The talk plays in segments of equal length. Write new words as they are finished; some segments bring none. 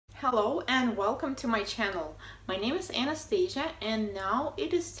Hello and welcome to my channel. My name is Anastasia and now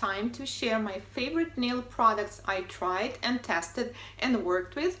it is time to share my favorite nail products I tried and tested and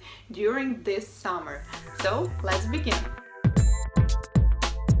worked with during this summer. So let's begin.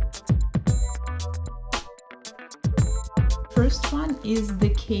 First one is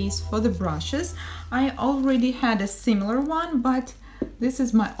the case for the brushes. I already had a similar one, but this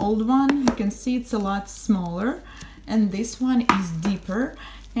is my old one. You can see it's a lot smaller and this one is deeper.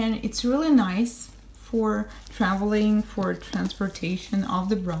 And it's really nice for traveling, for transportation of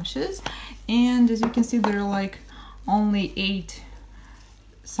the brushes. And as you can see, there are like only 8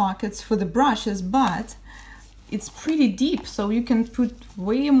 sockets for the brushes, but it's pretty deep, so you can put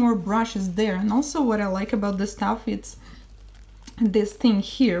way more brushes there. And also what I like about this stuff, it's this thing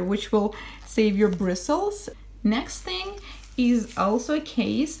here, which will save your bristles. Next thing is also a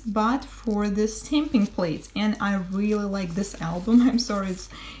case, but for the stamping plates, and I really like this album. I'm sorry,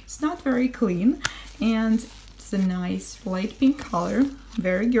 it's not very clean, and it's a nice light pink color,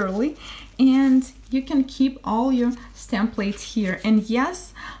 very girly, and you can keep all your stamp plates here. And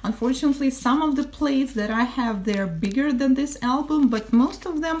yes, unfortunately, some of the plates that I have, they're bigger than this album, but most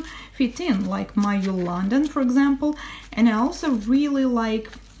of them fit in, like my London, for example. And I also really like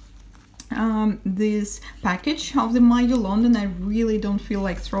this package of the Mayo London. I really don't feel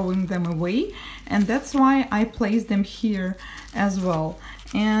like throwing them away, and that's why I place them here as well.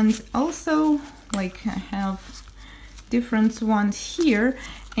 And also, like, I have different ones here,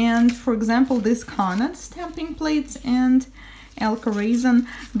 and for example this Conant stamping plates and Alexey,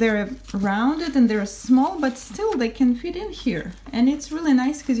 they're rounded and they're small, but still they can fit in here, and it's really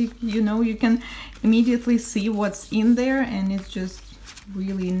nice because you know you can immediately see what's in there, and it's just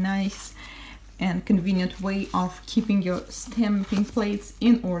really nice and convenient way of keeping your stamping plates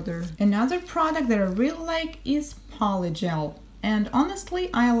in order. Another product that I really like is Polygel, and honestly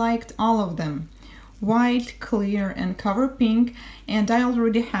I liked all of them. White, clear and cover pink, and I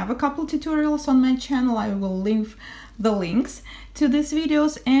already have a couple tutorials on my channel. I will leave the links to these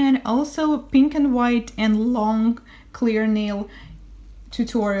videos, and also pink and white and long clear nail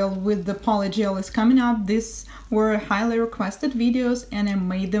tutorial with the Polygel is coming up. These were highly requested videos and I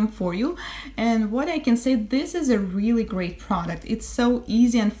made them for you. And what I can say, this is a really great product. It's so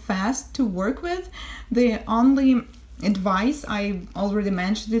easy and fast to work with. The only advice, I already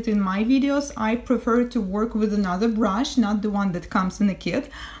mentioned it in my videos, I prefer to work with another brush, not the one that comes in a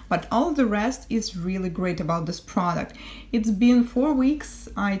kit, but all the rest is really great about this product. It's been 4 weeks.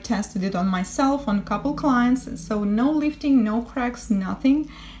 I tested it on myself, on a couple clients, so no lifting, no cracks,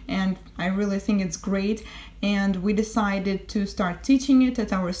 nothing, and I really think it's great. And we decided to start teaching it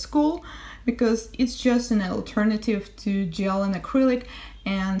at our school because it's just an alternative to gel and acrylic.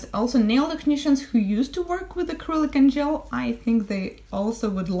 And also nail technicians who used to work with acrylic and gel, I think they also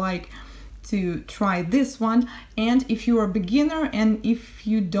would like to try this one. And if you are a beginner and if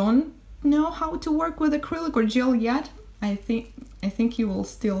you don't know how to work with acrylic or gel yet, I think you will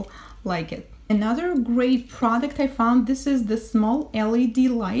still like it. Another great product I found, this is the small LED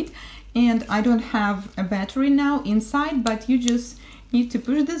light, and I don't have a battery now inside, but you just need to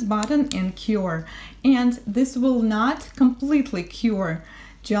push this button and cure. And this will not completely cure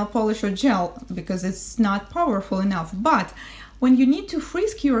gel polish or gel because it's not powerful enough, but when you need to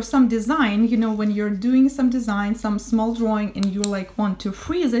freeze cure some design, you know, when you're doing some design, some small drawing, and you like want to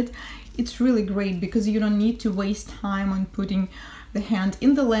freeze it, it's really great because you don't need to waste time on putting the hand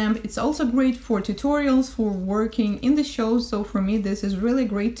in the lamp. It's also great for tutorials, for working in the show. So for me, this is really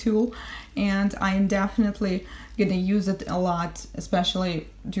great tool, and I am definitely gonna use it a lot, especially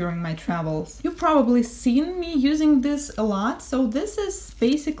during my travels. You've probably seen me using this a lot. So this is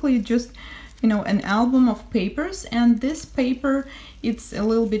basically just, you know, an album of papers, and this paper, it's a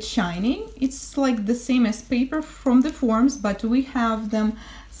little bit shiny. It's like the same as paper from the forms, but we have them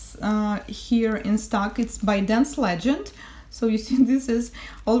here in stock. It's by Dance Legend. So you see, this is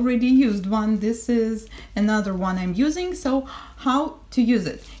already used one. This is another one I'm using. So how to use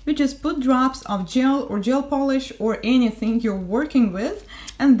it? You just put drops of gel or gel polish or anything you're working with,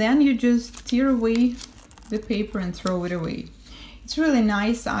 and then you just tear away the paper and throw it away. It's really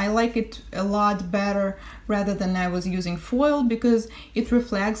nice. I like it a lot better rather than I was using foil because it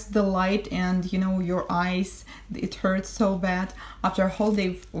reflects the light, and you know, your eyes, it hurts so bad after a whole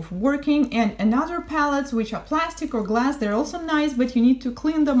day of working. And another palettes which are plastic or glass, they're also nice, but you need to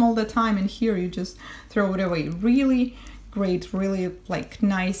clean them all the time, and here you just throw it away. Really great, really like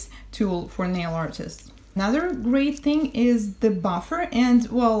nice tool for nail artists. Another great thing is the buffer, and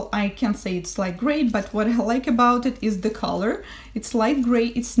well, I can't say it's like great, but what I like about it is the color. It's light gray,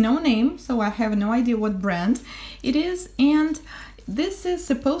 it's no name, so I have no idea what brand it is, and This is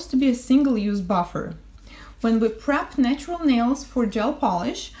supposed to be a single-use buffer. When we prep natural nails for gel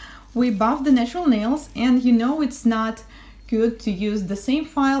polish, we buff the natural nails, and you know it's not good to use the same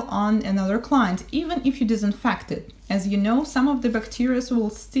file on another client, even if you disinfect it. As you know, some of the bacteria will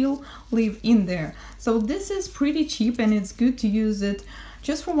still live in there. So this is pretty cheap, and it's good to use it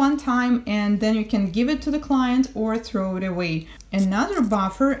just for one time, and then you can give it to the client or throw it away. Another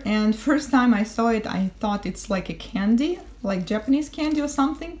buffer, and first time I saw it, I thought it's like a candy, like Japanese candy or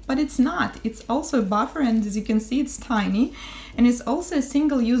something, but it's not. It's also a buffer, and as you can see, it's tiny, and it's also a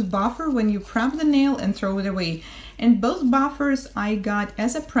single-use buffer when you prep the nail and throw it away. And both buffers I got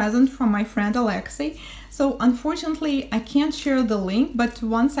as a present from my friend Alexey. So unfortunately I can't share the link, but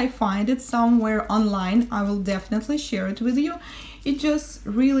once I find it somewhere online, I will definitely share it with you. It's just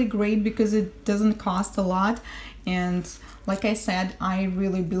really great because it doesn't cost a lot, and like I said, I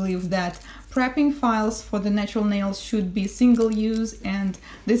really believe that prepping files for the natural nails should be single use, and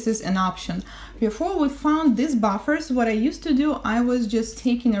this is an option. Before we found these buffers, what I used to do, I was just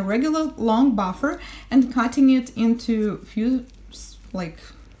taking a regular long buffer and cutting it into few like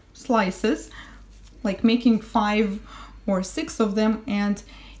slices, like making 5 or 6 of them, and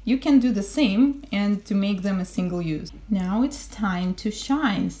you can do the same and to make them a single use. Now it's time to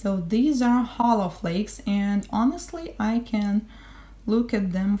shine. So these are hollow flakes, and honestly I can look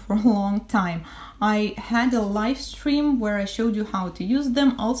at them for a long time. I had a live stream where I showed you how to use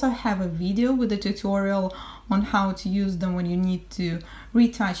them. Also have a video with a tutorial on how to use them when you need to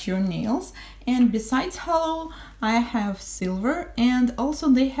retouch your nails. And besides hollow, I have silver, and also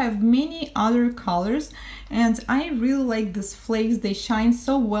they have many other colors, and I really like these flakes. They shine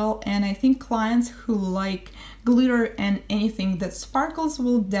so well, and I think clients who like glitter and anything that sparkles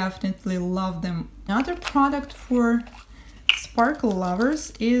will definitely love them. Another product for sparkle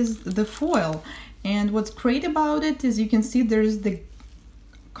lovers is the foil, and what's great about it is you can see there's the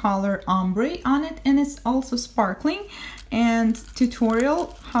color ombre on it, and it's also sparkling. And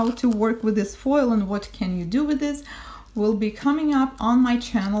tutorial how to work with this foil and what can you do with this will be coming up on my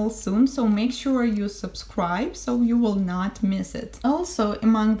channel soon, so make sure you subscribe so you will not miss it. Also,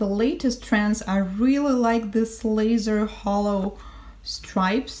 among the latest trends, I really like this laser hollow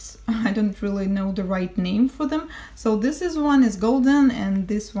stripes. I don't really know the right name for them. So this is one is golden and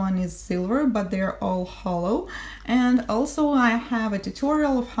this one is silver, but they're all hollow. And also I have a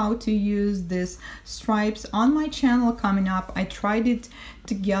tutorial of how to use these stripes on my channel coming up. I tried it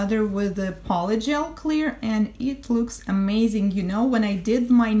together with the Polygel clear and it looks amazing. You know, when I did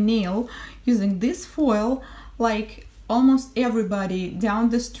my nail using this foil, like almost everybody down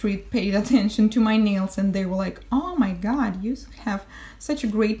the street paid attention to my nails, and they were like, oh my god, you have such a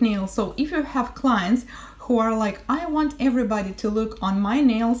great nail. So if you have clients who are like, I want everybody to look on my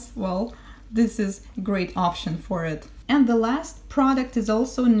nails, well, this is a great option for it. And the last product is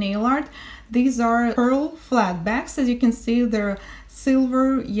also nail art. These are pearl flat backs. As you can see, they're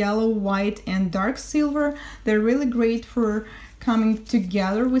silver, yellow, white, and dark silver. They're really great for coming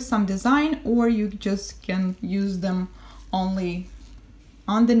together with some design, or you just can use them only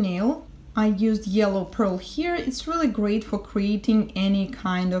on the nail. I used yellow pearl here. It's really great for creating any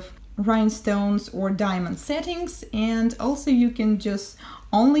kind of rhinestones or diamond settings, and also you can just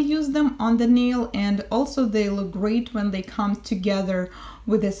only use them on the nail, and also they look great when they come together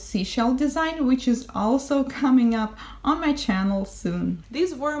with a seashell design, which is also coming up on my channel soon.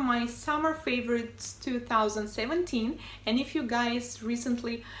 These were my summer favorites 2017, and if you guys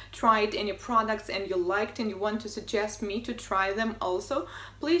recently tried any products and you liked and you want to suggest me to try them also,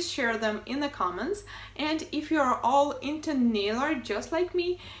 please share them in the comments. And if you are all into nail art just like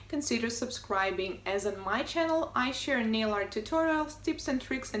me, consider subscribing, as on my channel I share nail art tutorials, tips and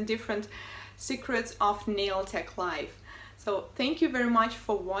tricks, and different secrets of nail tech life. So thank you very much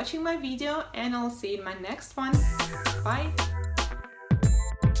for watching my video, and I'll see you in my next one. Bye!